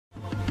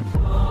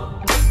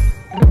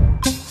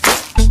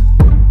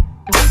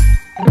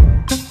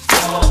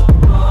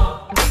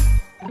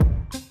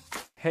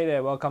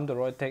there, welcome to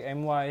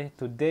ROYTECHMY.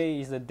 Today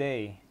is the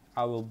day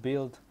I will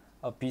build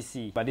a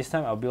PC, but this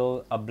time I'll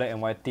build a black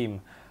and white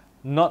theme.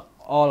 Not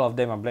all of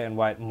them are black and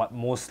white, but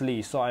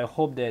mostly. So I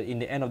hope that in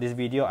the end of this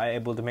video I'm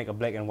able to make a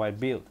black and white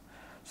build.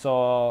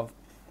 So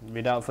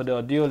without further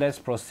ado, let's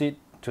proceed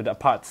to the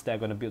parts that I'm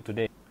going to build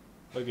today.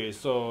 Okay,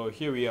 so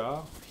here we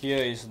are. Here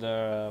is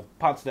the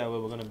parts that we're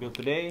going to build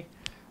today.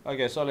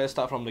 Okay, so let's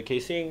start from the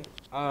casing.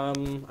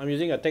 I'm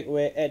using a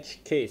TechWare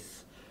Edge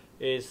case.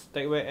 It's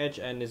TechWare Edge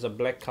and it's a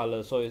black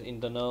color, so it's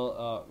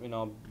internal.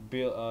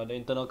 The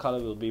internal color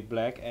will be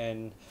black,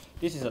 and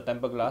this is a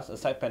temper glass, a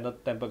side panel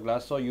temper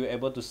glass, so you're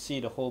able to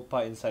see the whole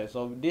part inside.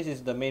 So this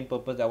is the main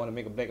purpose that I want to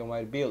make a black and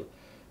white build,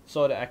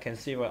 so that I can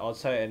see right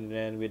outside, and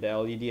then with the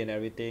LED and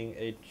everything,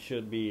 it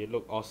should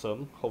look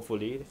awesome,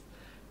 hopefully.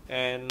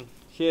 And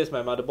here's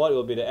my motherboard. It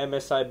will be the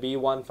MSI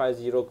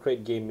B150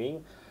 Crate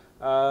Gaming.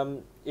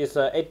 It's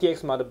a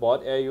ATX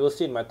motherboard. You will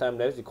see in my time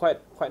lapse. It's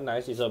quite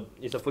nice. It's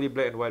a fully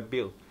black and white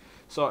build.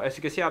 So as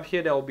you can see up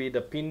here, there will be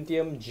the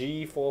Pentium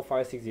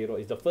G4560.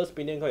 It's the first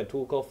Pentium core,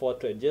 2-core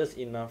 4-thread, just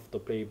enough to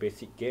play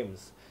basic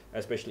games,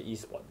 especially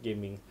esport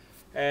gaming.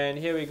 And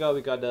here we go.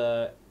 We got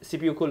the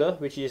CPU cooler,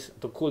 which is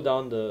to cool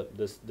down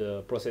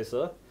the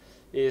processor.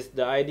 Is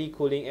the ID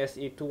Cooling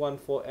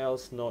SE214L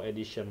Snow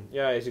Edition.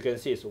 Yeah, as you can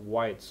see, it's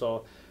white,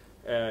 so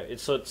it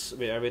suits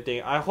with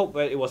everything. I hope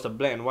that it was a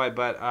black and white,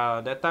 but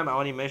that time I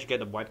only managed to get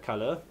the white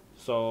color.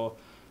 So,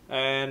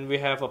 and we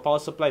have a power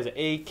supply, it's an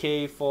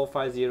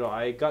AK450.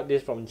 I got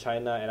this from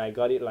China and I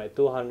got it like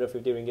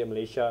 250 ringgit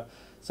Malaysia.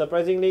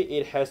 Surprisingly,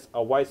 it has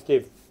a white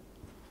sleeve.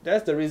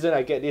 That's the reason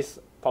I get this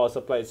power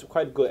supply. It's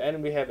quite good,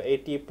 and we have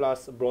 80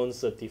 plus bronze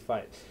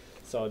certified,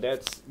 so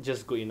that's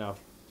just good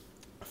enough.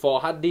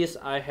 For hard disk,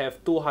 I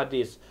have two hard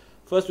disks.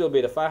 First will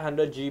be the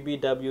 500 GB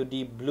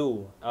WD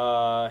Blue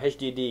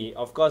HDD.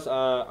 Of course,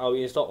 I will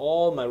install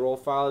all my raw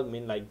files,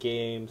 like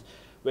games.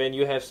 When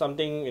you have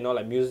something,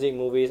 like music,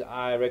 movies,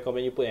 I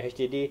recommend you put an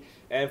HDD.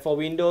 And for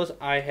Windows,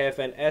 I have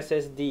an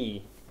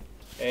SSD.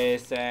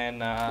 It's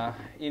an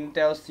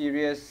Intel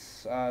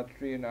Series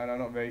 3, I'm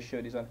not very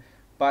sure this one,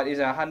 but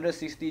it's a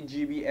 160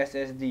 GB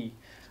SSD.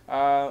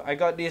 I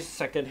got this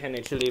second hand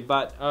actually,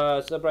 but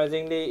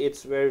surprisingly,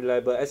 it's very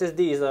reliable.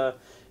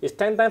 SSD is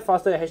 10 times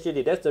faster than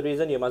HDD. That's the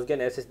reason you must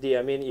get an SSD.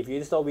 I mean, if you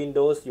install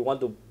Windows, you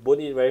want to boot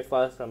it very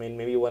fast. I mean,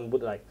 maybe you want to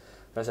boot like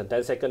less than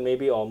 10 seconds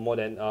maybe, or more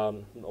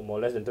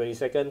less than 20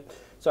 seconds.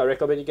 So I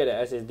recommend you get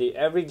an SSD.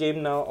 Every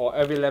game now, or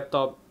every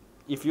laptop,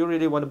 if you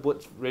really want to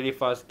boot really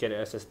fast, get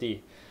an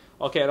SSD.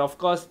 Okay, and of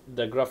course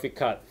the graphic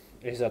card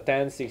is a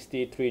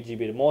 1060 3GB,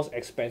 the most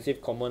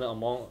expensive component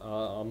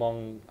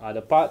among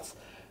other parts.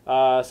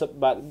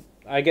 But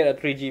I get a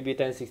 3GB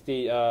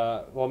 1060.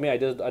 For me, I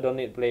don't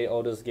need to play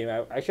all those games.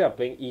 I'm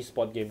playing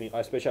esport gaming,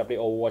 especially I play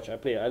Overwatch.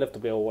 I love to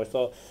play Overwatch,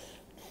 so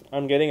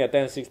I'm getting a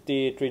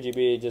 1060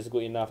 3GB just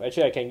good enough.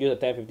 Actually, I can use a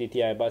 1050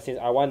 Ti, but since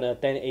I want a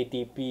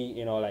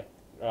 1080p,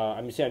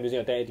 I'm using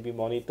a 1080p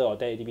monitor or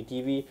 1080p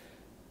TV,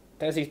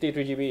 1060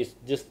 3GB is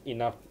just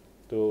enough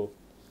to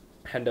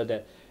handle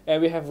that.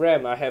 And we have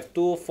RAM. I have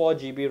two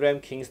 4GB RAM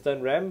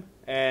Kingston RAM,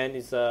 and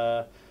it's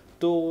a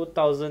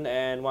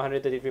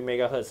 2133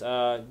 megahertz.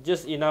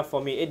 Just enough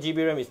for me.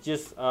 8GB RAM is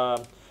just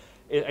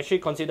it's actually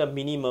considered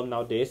minimum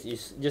nowadays.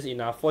 It's just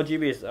enough.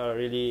 4GB is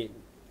really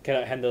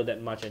cannot handle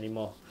that much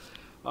anymore.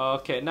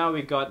 Okay, now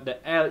we got the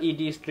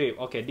LED strip.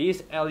 Okay,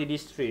 this LED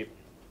strip,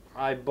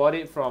 I bought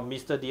it from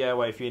Mr.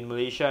 DIY. If you're in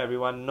Malaysia,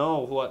 everyone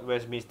know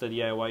where's Mr.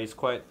 DIY. It's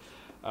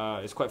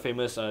quite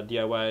famous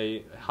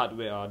DIY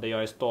hardware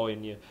DIY store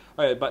in here.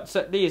 Alright, but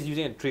sadly it's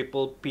using a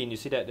triple pin. You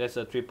see that there's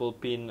a triple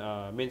pin,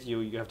 means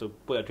you have to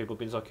put a triple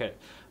pin socket.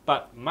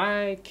 But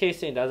my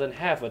casing doesn't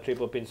have a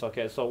triple pin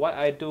socket, so what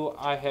I do,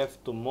 I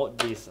have to mod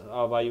this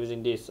by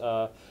using this.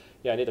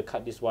 I need to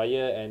cut this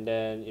wire and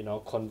then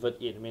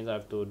convert it. It means I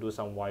have to do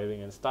some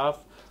wiring and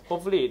stuff.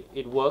 Hopefully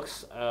it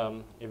works.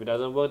 If it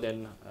doesn't work,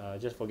 then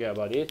just forget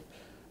about it.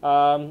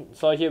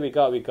 So here we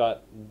got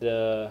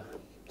the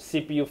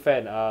CPU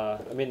fan,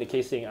 the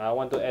casing. I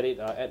want to add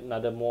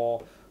another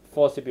more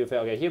 4 CPU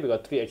fan. Okay, here we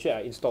got 3. Actually,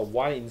 I installed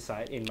 1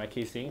 inside in my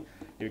casing.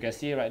 You can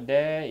see right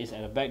there, it's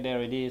at the back there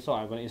already. So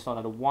I'm going to install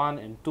another 1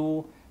 and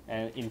 2,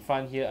 and in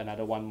front here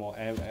another 1 more.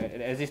 And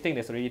existing,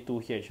 there's already 2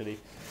 here actually.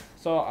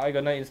 So I'm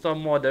gonna install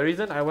more. The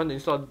reason I want to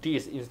install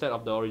this instead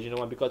of the original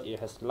one, because it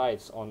has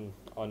lights on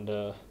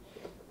the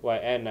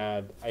and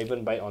I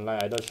even buy it online.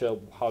 I'm not sure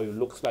how it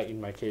looks like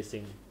in my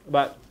casing,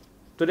 but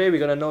today we're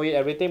gonna know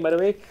everything, by the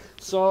way.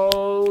 So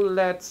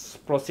let's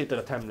proceed to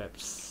the time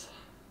lapse.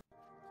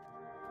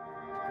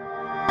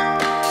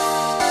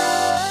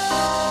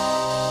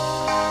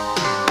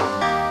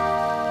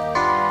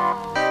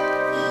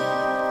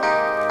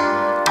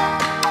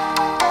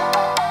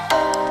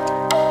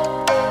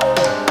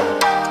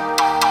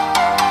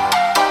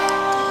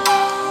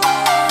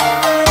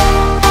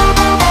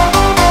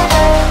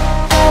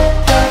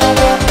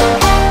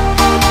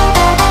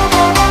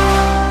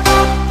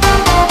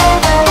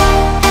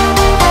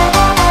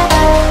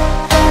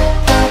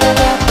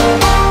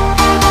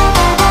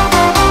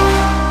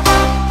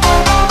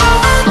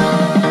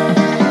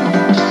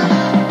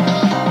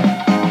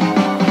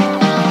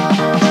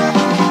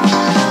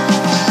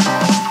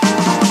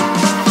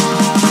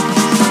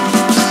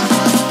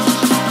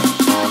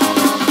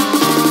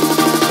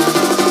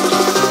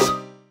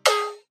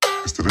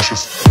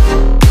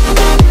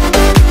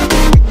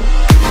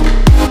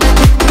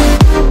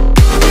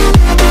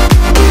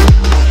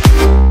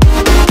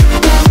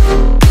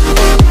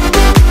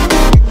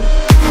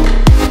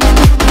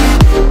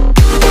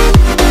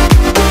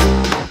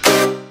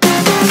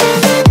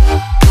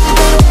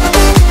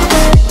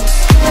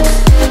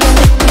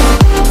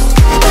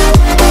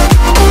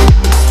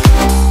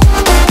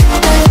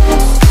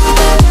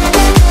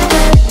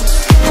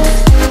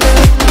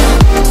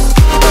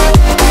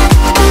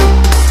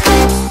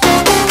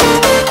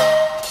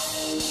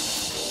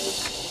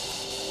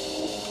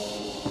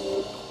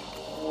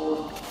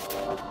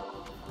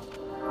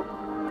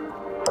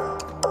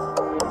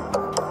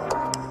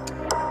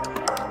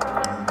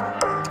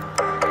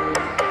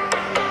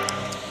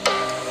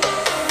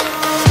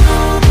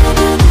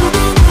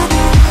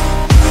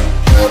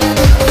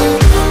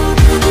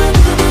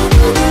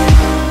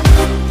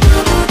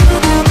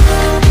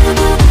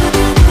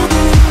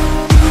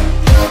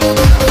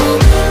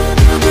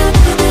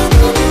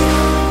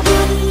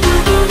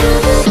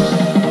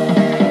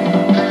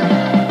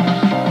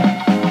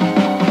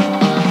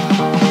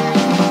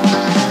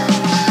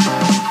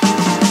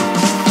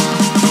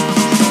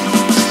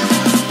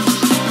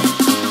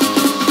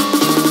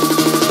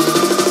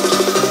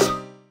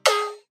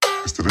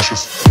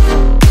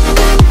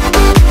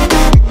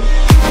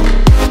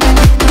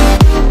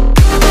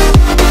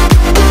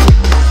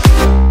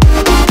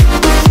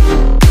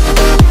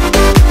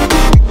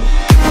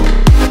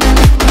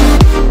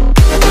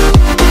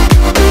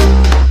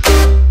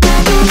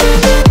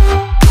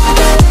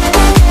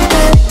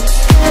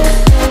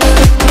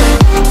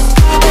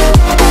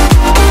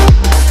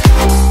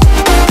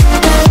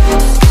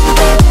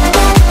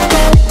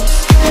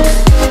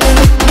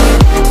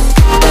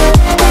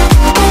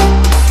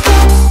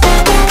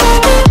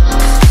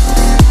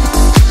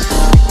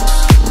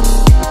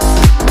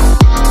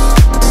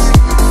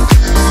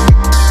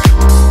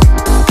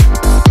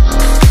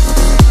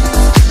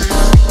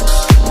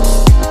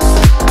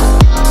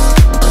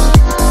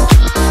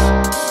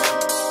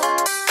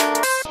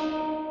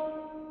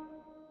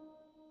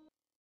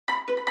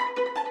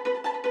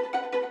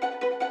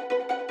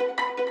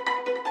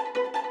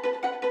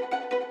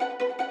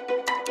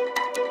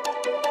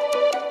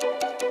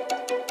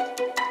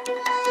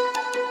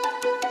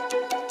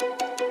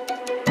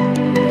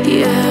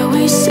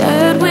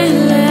 said we